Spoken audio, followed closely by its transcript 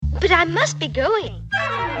But I must be going.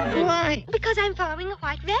 Why? Because I'm following a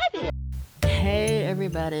white rabbit. Hey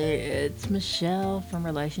everybody, it's Michelle from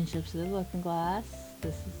Relationships Through the Looking Glass.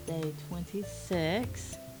 This is day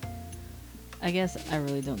 26. I guess I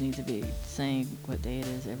really don't need to be saying what day it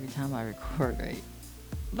is every time I record, right?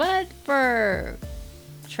 But for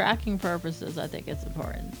tracking purposes, I think it's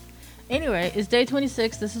important. Anyway, it's day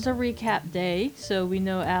 26. This is a recap day. So we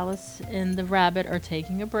know Alice and the rabbit are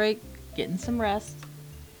taking a break, getting some rest,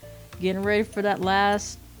 getting ready for that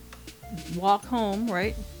last walk home,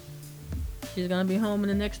 right? She's gonna be home in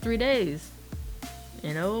the next 3 days.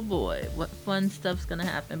 And oh boy, what fun stuff's gonna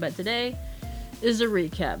happen. But today is a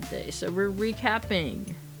recap day. So we're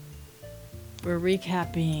recapping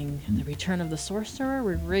the return of the sorcerer,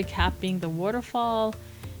 we're recapping the waterfall,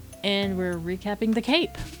 and we're recapping the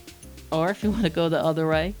cape. Or if you want to go the other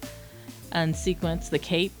way and sequence the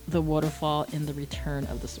cape, the waterfall, and the return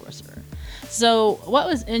of the sorcerer. So what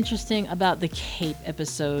was interesting about the cape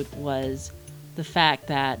episode was the fact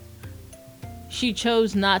that she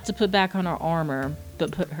chose not to put back on her armor,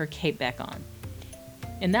 but put her cape back on.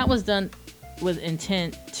 And that was done with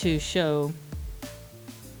intent to show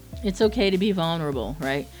it's okay to be vulnerable,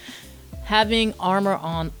 right? Having armor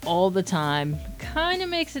on all the time kind of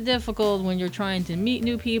makes it difficult when you're trying to meet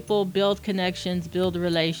new people, build connections, build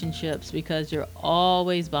relationships, because you're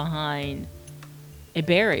always behind a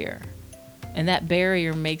barrier. And that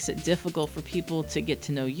barrier makes it difficult for people to get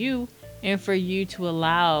to know you and for you to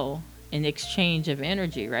allow an exchange of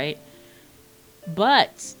energy, right?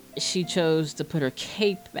 But she chose to put her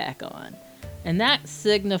cape back on. And that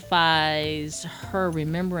signifies her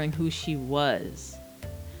remembering who she was.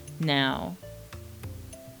 Now,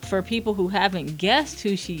 for people who haven't guessed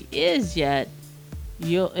who she is yet,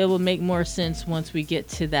 it will make more sense once we get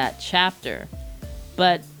to that chapter.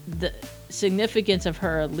 But the significance of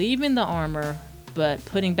her leaving the armor but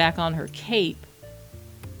putting back on her cape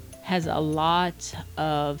has a lot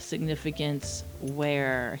of significance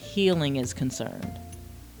where healing is concerned.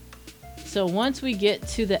 So once we get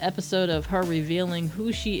to the episode of her revealing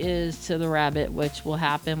who she is to the rabbit, which will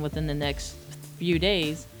happen within the next few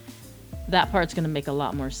days, that part's going to make a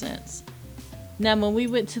lot more sense. Now, when we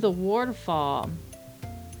went to the waterfall,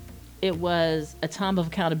 it was a time of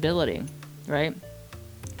accountability, right?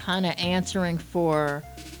 Kind of answering for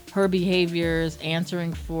her behaviors,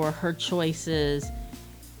 answering for her choices,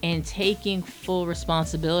 and taking full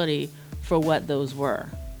responsibility for what those were.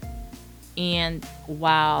 And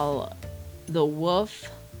while the wolf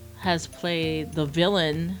has played the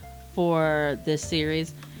villain for this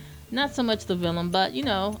series, not so much the villain, but, you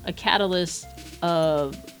know, a catalyst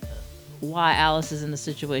of why Alice is in the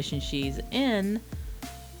situation she's in,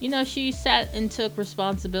 you know, she sat and took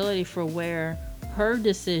responsibility for where her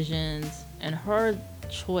decisions and her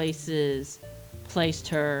choices placed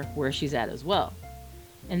her where she's at as well.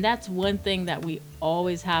 And that's one thing that we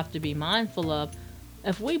always have to be mindful of.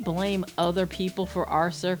 If we blame other people for our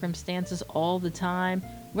circumstances all the time,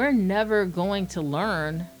 we're never going to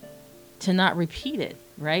learn to not repeat it,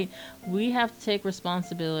 right? We have to take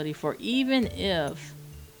responsibility for, even if,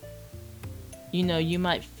 you know, you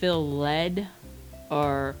might feel led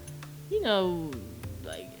or, you know,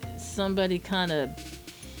 like somebody kind of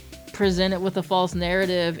presented with a false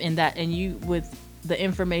narrative in that, and you, with the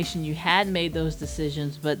information you had made those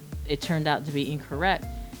decisions, but it turned out to be incorrect,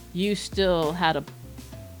 you still had a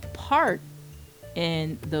part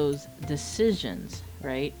in those decisions,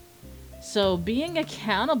 right? So being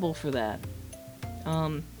accountable for that,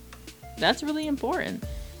 that's really important.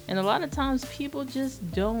 And a lot of times people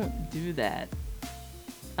just don't do that.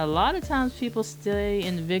 A lot of times people stay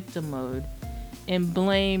in victim mode and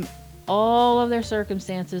blame all of their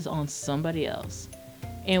circumstances on somebody else.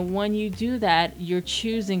 And when you do that, you're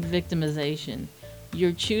choosing victimization.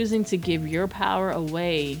 You're choosing to give your power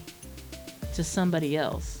away to somebody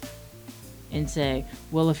else and say,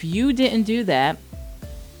 well, if you didn't do that,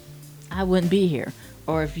 I wouldn't be here.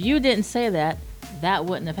 Or if you didn't say that, that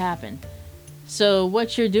wouldn't have happened. So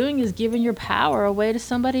what you're doing is giving your power away to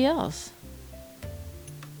somebody else.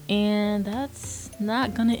 And that's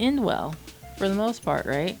not going to end well for the most part,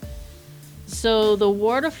 right? So the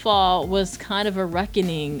waterfall was kind of a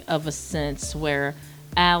reckoning of a sense where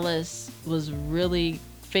Alice was really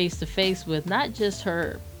face to face with not just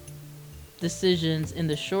her decisions in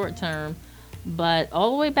the short term, but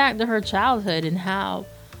all the way back to her childhood and how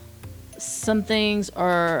some things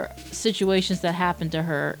or situations that happened to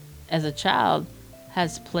her as a child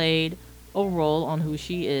has played a role on who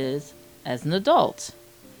she is as an adult.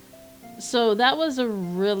 So that was a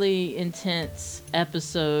really intense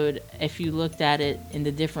episode if you looked at it in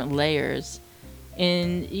the different layers.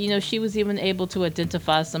 And, she was even able to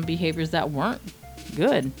identify some behaviors that weren't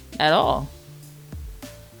good at all.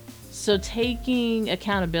 So taking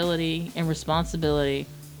accountability and responsibility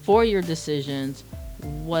for your decisions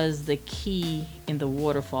was the key in the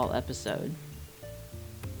waterfall episode.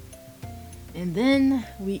 And then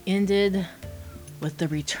we ended with the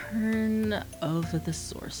return of the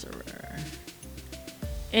sorcerer.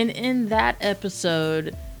 And in that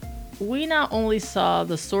episode, we not only saw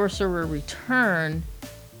the sorcerer return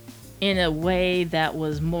in a way that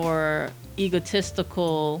was more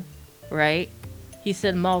egotistical, right? He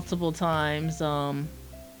said multiple times,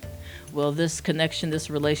 well, this connection, this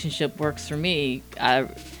relationship works for me,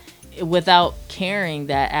 without caring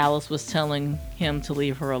that Alice was telling him to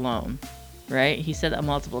leave her alone, right? He said that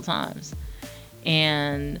multiple times.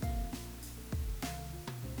 And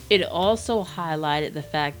it also highlighted the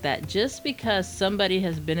fact that just because somebody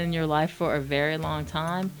has been in your life for a very long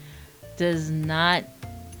time does not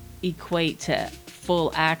equate to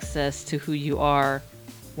full access to who you are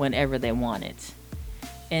whenever they want it.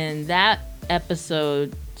 And that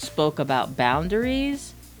episode spoke about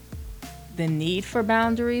boundaries, the need for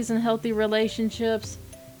boundaries in healthy relationships,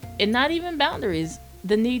 and not even boundaries,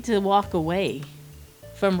 the need to walk away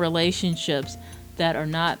from relationships that are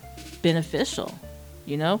not beneficial.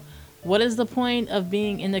 What is the point of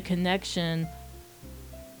being in a connection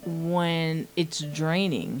when it's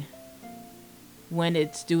draining, when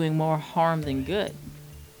it's doing more harm than good?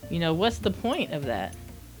 What's the point of that?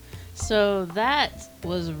 So that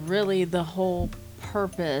was really the whole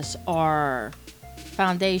purpose or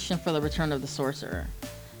foundation for the return of the sorcerer.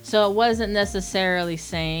 So it wasn't necessarily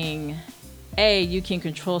saying, hey, you can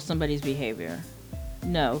control somebody's behavior.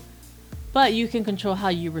 No. But you can control how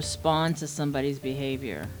you respond to somebody's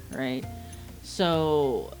behavior, right?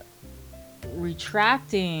 So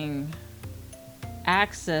retracting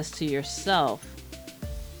access to yourself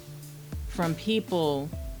from people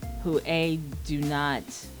who do not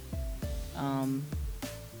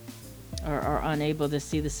are unable to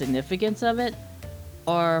see the significance of it,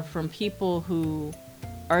 or from people who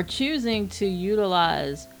are choosing to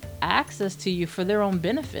utilize access to you for their own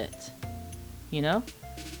benefit,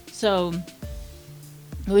 So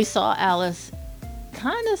we saw Alice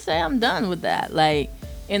kind of say, I'm done with that.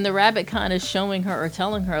 And the rabbit kind of showing her or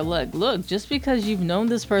telling her, look, just because you've known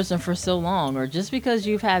this person for so long, or just because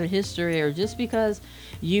you've had a history, or just because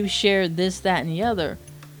you've shared this, that, and the other,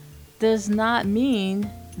 does not mean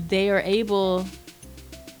they are able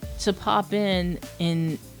to pop in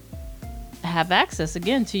and have access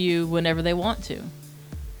again to you whenever they want to.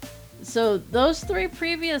 So those 3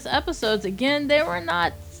 previous episodes, again,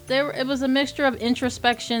 it was a mixture of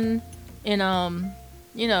introspection and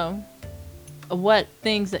what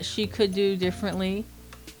things that she could do differently,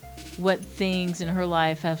 what things in her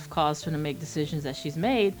life have caused her to make decisions that she's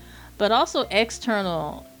made, but also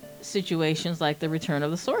external situations like the return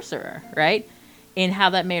of the sorcerer, right? And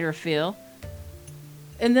how that made her feel.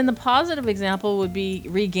 And then the positive example would be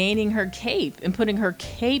regaining her cape and putting her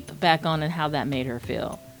cape back on and how that made her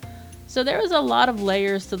feel. So there was a lot of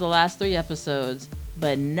layers to the last 3 episodes,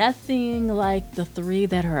 but nothing like the 3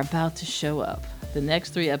 that are about to show up. The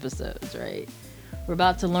next 3 episodes, right? We're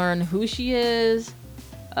about to learn who she is,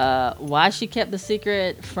 why she kept the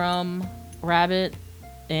secret from Rabbit,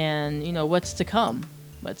 and, what's to come.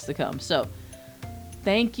 So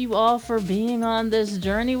thank you all for being on this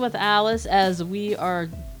journey with Alice as we are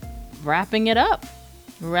wrapping it up.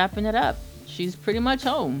 She's pretty much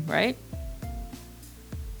home, right?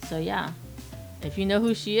 So yeah, if you know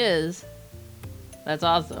who she is, that's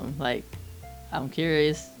awesome. I'm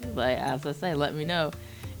curious. As I say, let me know.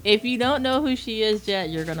 If you don't know who she is yet,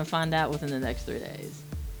 you're going to find out within the next 3 days.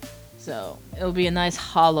 So it'll be a nice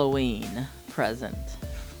Halloween present.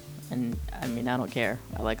 And I don't care.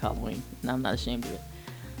 I like Halloween, and I'm not ashamed of it.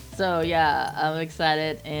 So yeah, I'm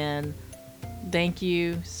excited, and thank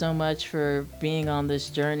you so much for being on this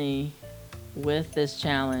journey with this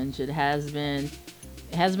challenge. It has been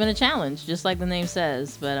a challenge, just like the name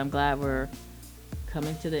says, but I'm glad we're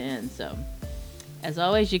coming to the end. So as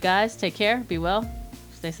always, you guys, take care, be well,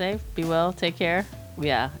 stay safe, be well, take care.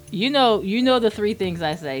 Yeah, you know the 3 things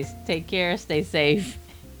I say: take care, stay safe,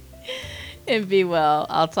 and be well.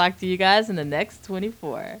 I'll talk to you guys in the next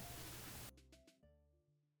 24.